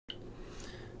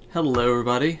Hello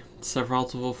everybody, it's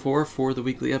Sephiroth4 for the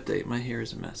weekly update. My hair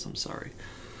is a mess, I'm sorry.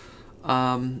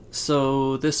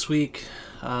 So this week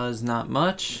is not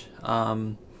much.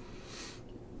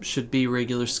 Should be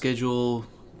regular schedule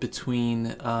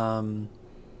between Wind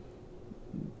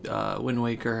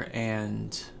Waker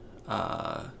and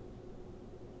Thousand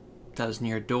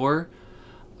Year Door.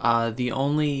 The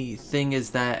only thing is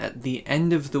that at the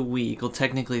end of the week, well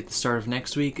technically at the start of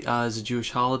next week, is a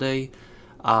Jewish holiday.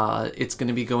 It's going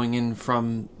to be it's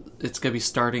going to be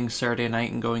starting Saturday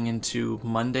night and going into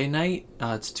Monday night.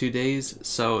 It's 2 days,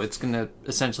 so it's going to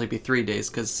essentially be 3 days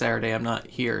because Saturday I'm not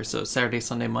here. So Saturday,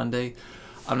 Sunday, Monday,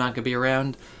 I'm not going to be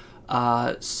around.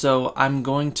 So I'm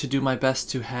going to do my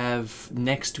best to have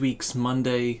next week's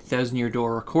Monday Thousand Year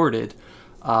Door recorded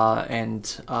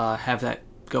and have that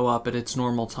go up at its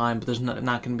normal time, but there's not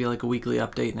going to be like a weekly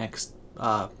update next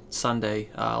Sunday.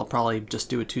 I'll probably just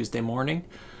do it Tuesday morning.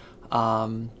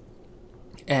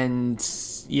 And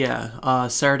yeah,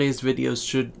 Saturday's videos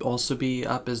should also be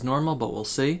up as normal, but we'll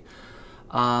see.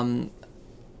 And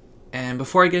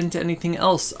before I get into anything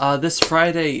else, this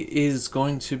Friday is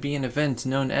going to be an event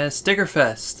known as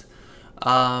Stickerfest.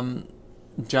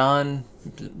 John,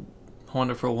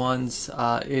 Wonderful Ones,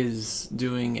 is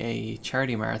doing a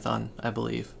charity marathon, I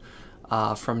believe,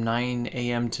 from 9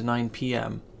 a.m. to 9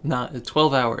 p.m. Not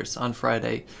 12 hours on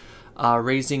Friday.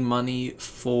 Raising money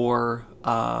for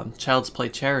Child's Play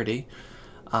charity.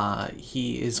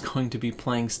 He is going to be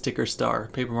playing Sticker Star,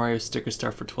 Paper Mario Sticker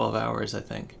Star, for 12 hours, I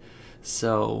think.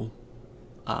 So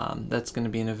that's going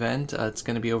to be an event. It's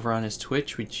going to be over on his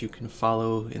Twitch, which you can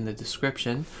follow in the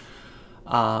description.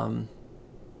 Yeah,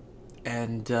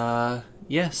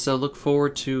 so look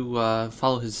forward to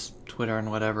follow his Twitter and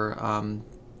whatever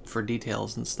for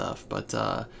details and stuff. But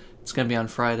it's going to be on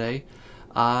Friday.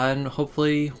 And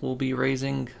hopefully we'll be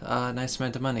raising a nice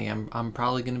amount of money. I'm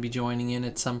probably going to be joining in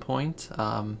at some point,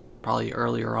 probably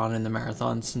earlier on in the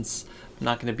marathon since I'm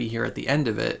not going to be here at the end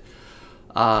of it.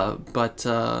 Yeah,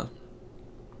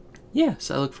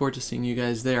 so I look forward to seeing you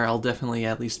guys there. I'll definitely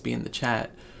at least be in the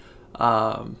chat.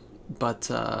 But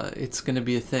it's going to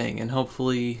be a thing, and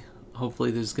hopefully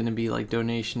there's going to be like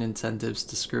donation incentives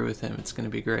to screw with him. It's going to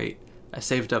be great. I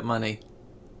saved up money.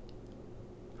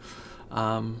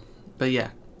 But yeah,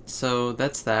 so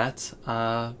that's that.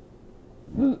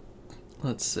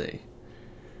 Let's see.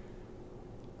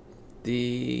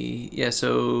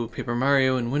 So Paper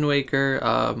Mario and Wind Waker.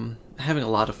 Having a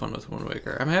lot of fun with Wind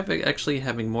Waker. I'm actually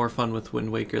having more fun with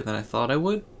Wind Waker than I thought I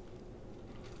would.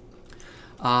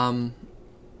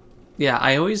 Yeah,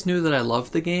 I always knew that I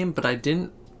loved the game, but I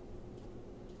didn't.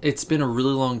 It's been a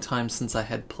really long time since I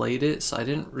had played it, so I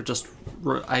didn't just.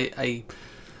 I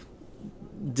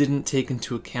didn't take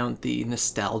into account the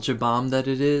nostalgia bomb that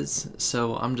it is,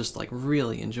 so I'm just like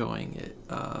really enjoying it.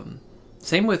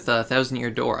 Same with Thousand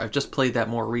Year Door. I've just played that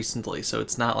more recently, so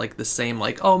it's not like the same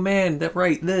like, oh man, that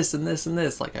right, this and this and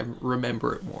this. Like I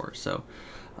remember it more, so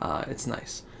it's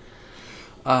nice.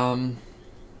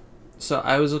 So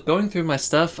I was going through my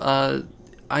stuff.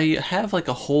 I have like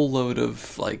a whole load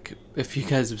of, like, if you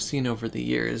guys have seen over the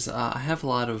years, I have a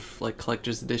lot of like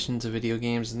collector's editions of video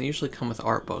games, and they usually come with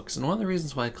art books. And one of the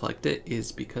reasons why I collect it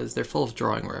is because they're full of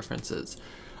drawing references.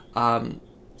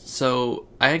 So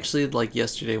I actually, like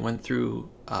yesterday, went through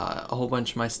a whole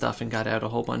bunch of my stuff and got out a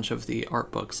whole bunch of the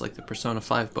art books, like the Persona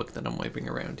 5 book that I'm waving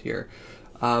around here.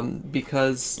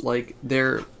 Because like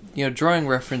they're, drawing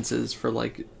references for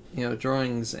like,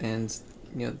 drawings, and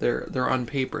they're on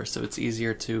paper, so it's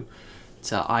easier to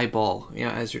eyeball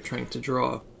as you're trying to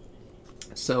draw.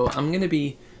 So I'm gonna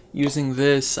be using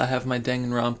this. I have my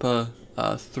Danganronpa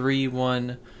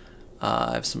 3-1.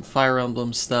 I have some Fire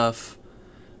Emblem stuff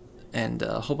and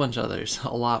a whole bunch of others,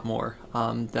 a lot more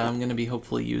that I'm gonna be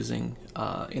hopefully using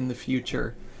in the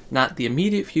future. Not the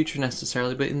immediate future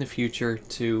necessarily, but in the future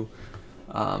to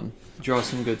draw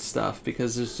some good stuff,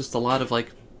 because there's just a lot of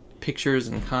like pictures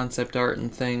and concept art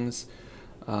and things.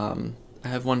 I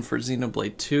have one for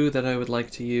Xenoblade 2 that I would like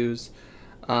to use,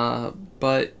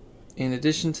 but in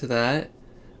addition to that,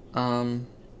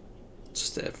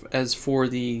 just as for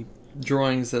the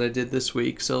drawings that I did this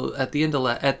week, so at the end of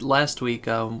last week,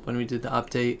 when we did the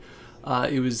update,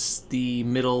 it was the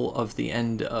middle of the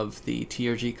end of the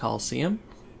TRG Coliseum,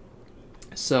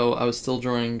 so I was still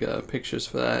drawing pictures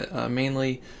for that,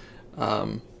 mainly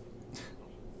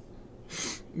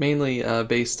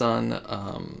based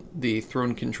on the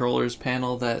Throne Controllers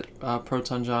panel that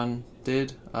Proton John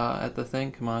did at the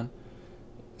thing. Come on.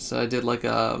 So I did like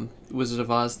a Wizard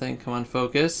of Oz thing. Come on,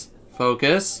 focus.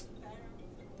 Focus.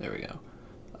 There we go.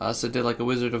 So I did like a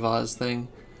Wizard of Oz thing.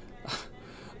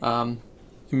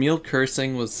 Emil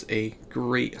cursing was a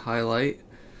great highlight.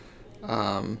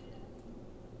 and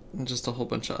just a whole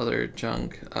bunch of other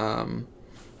junk.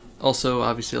 Also,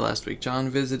 obviously, last week John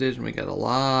visited, and we got a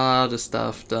lot of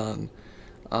stuff done.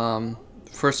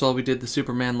 First of all, we did the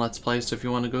Superman Let's Play, so if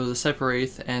you want to go to the Cypher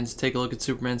 8th and take a look at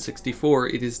Superman 64,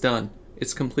 it is done.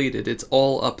 It's completed. It's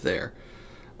all up there.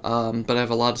 But I have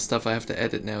a lot of stuff I have to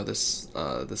edit now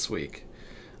this week.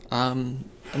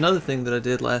 Another thing that I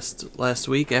did last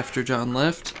week after John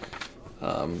left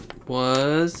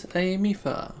was a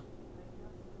Mifa.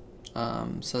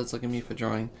 So it's like a Mifa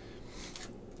drawing.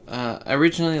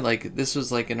 Originally, like, this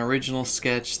was like an original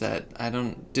sketch that I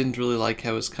didn't really like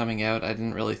how it was coming out. I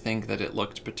didn't really think that it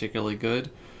looked particularly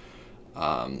good.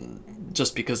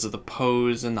 Just because of the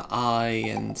pose and the eye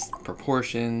and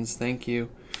proportions. Thank you.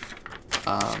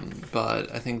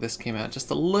 But I think this came out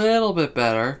just a little bit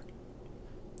better.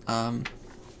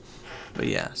 But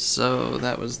yeah, so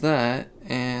that was that.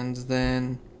 And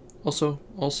then also,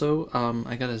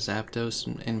 I got a Zapdos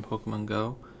in Pokemon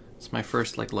Go. It's my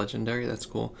first, like, legendary. That's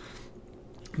cool.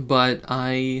 But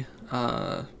I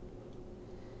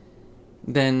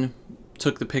then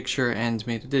took the picture and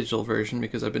made a digital version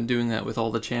because I've been doing that with all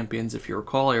the champions. If you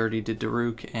recall, I already did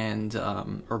Daruk and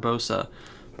Urbosa.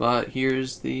 But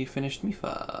here's the finished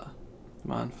Mifa.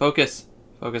 Come on, focus.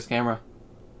 Focus, camera.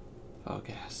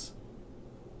 Focus.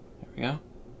 There we go.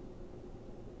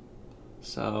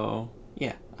 So,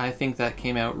 yeah, I think that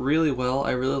came out really well.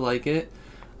 I really like it.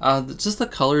 Just the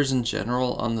colors in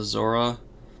general on the Zora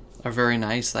are very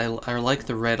nice. I like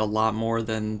the red a lot more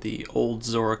than the old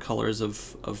Zora colors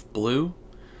of blue.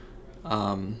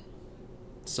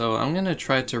 So I'm going to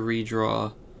try to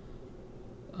redraw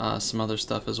some other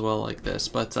stuff as well like this.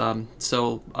 But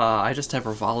I just have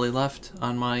Rivali left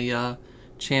on my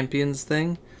champions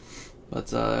thing.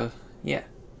 But yeah.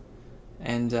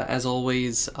 And as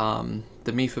always,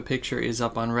 the Mifa picture is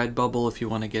up on Redbubble if you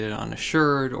want to get it on a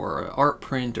shirt or art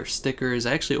print or stickers.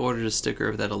 I actually ordered a sticker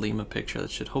of that Alima picture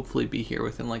that should hopefully be here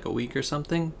within like a week or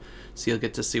something. So you'll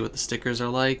get to see what the stickers are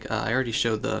like. I already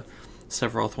showed the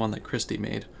Sephiroth one that Christy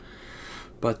made.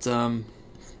 But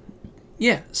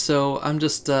yeah, so I'm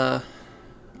just yeah,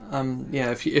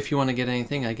 if you want to get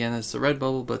anything, again, it's the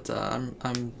Redbubble, but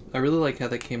I really like how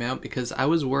that came out because I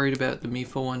was worried about the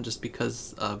Mifa one just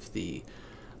because of the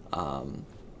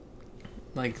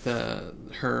like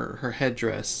her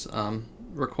headdress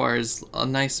requires a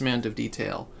nice amount of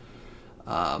detail,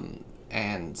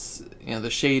 and you know, the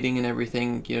shading and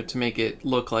everything, you know, to make it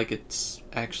look like it's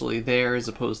actually there as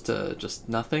opposed to just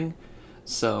nothing.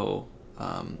 So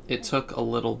it took a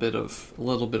little bit of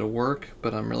work,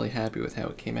 but I'm really happy with how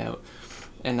it came out.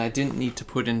 And I didn't need to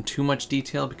put in too much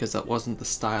detail because that wasn't the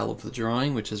style of the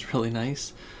drawing, which is really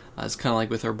nice. It's kind of like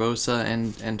with Urbosa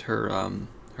and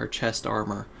her chest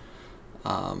armor.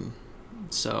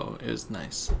 So it was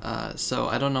nice. So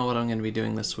I don't know what I'm going to be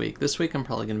doing this week. This week I'm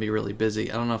probably going to be really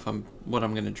busy. I don't know what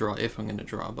I'm going to draw, if I'm going to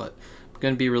draw, but I'm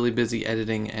going to be really busy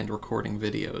editing and recording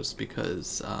videos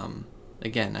because,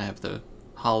 again, I have the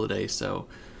holiday, so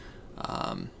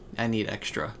I need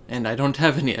extra, and I don't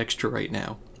have any extra right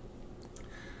now.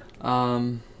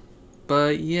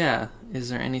 But yeah, is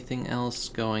there anything else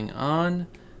going on?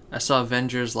 I saw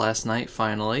Avengers last night,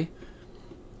 finally.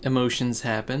 Emotions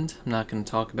happened. I'm not going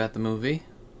to talk about the movie,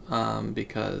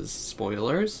 because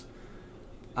spoilers.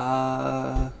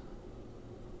 And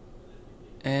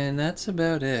that's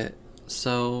about it.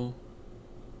 So,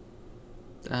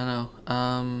 I don't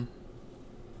know.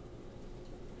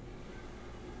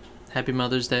 Happy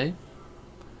Mother's Day.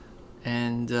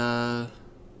 And,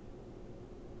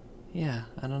 yeah,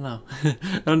 I don't know.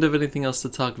 I don't have anything else to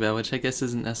talk about, which I guess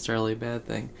isn't necessarily a bad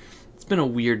thing. It's been a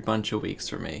weird bunch of weeks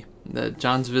for me.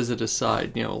 John's visit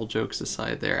aside, you know, all jokes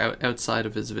aside there, outside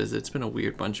of his visit, it's been a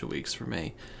weird bunch of weeks for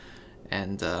me.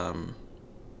 And, I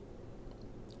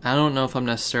don't know if I'm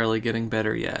necessarily getting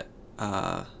better yet.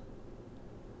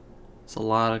 It's a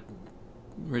lot of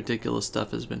ridiculous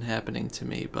stuff has been happening to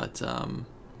me, but,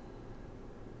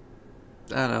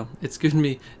 I don't know. It's given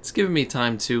me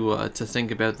time to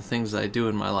think about the things that I do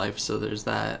in my life. So there's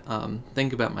that.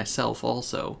 Think about myself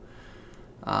also.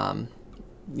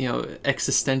 You know,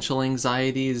 existential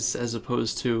anxieties as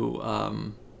opposed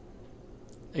to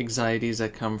anxieties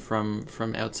that come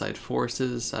from outside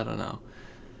forces. I don't know.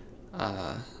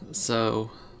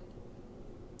 So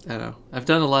I don't know. I've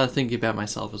done a lot of thinking about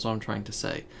myself, is what I'm trying to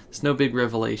say. There's no big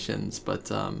revelations,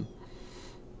 but I've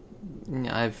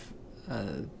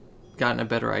gotten a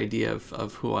better idea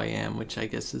of who I am, which I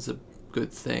guess is a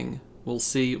good thing. We'll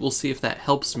see if that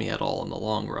helps me at all in the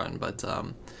long run, but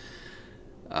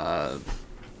I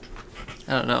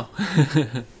don't know.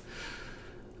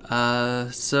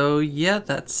 So yeah,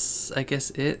 that's, I guess,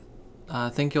 it.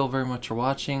 thank you all very much for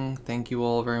watching. Thank you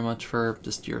all very much for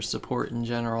just your support in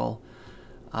general.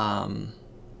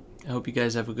 I hope you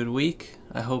guys have a good week.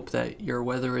 I hope that your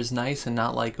weather is nice and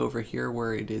not like over here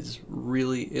where it is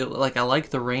really... like, I like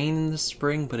the rain in the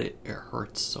spring, but it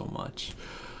hurts so much.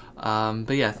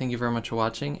 But yeah, thank you very much for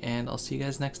watching, and I'll see you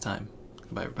guys next time.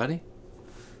 Goodbye, everybody.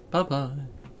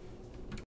 Bye-bye.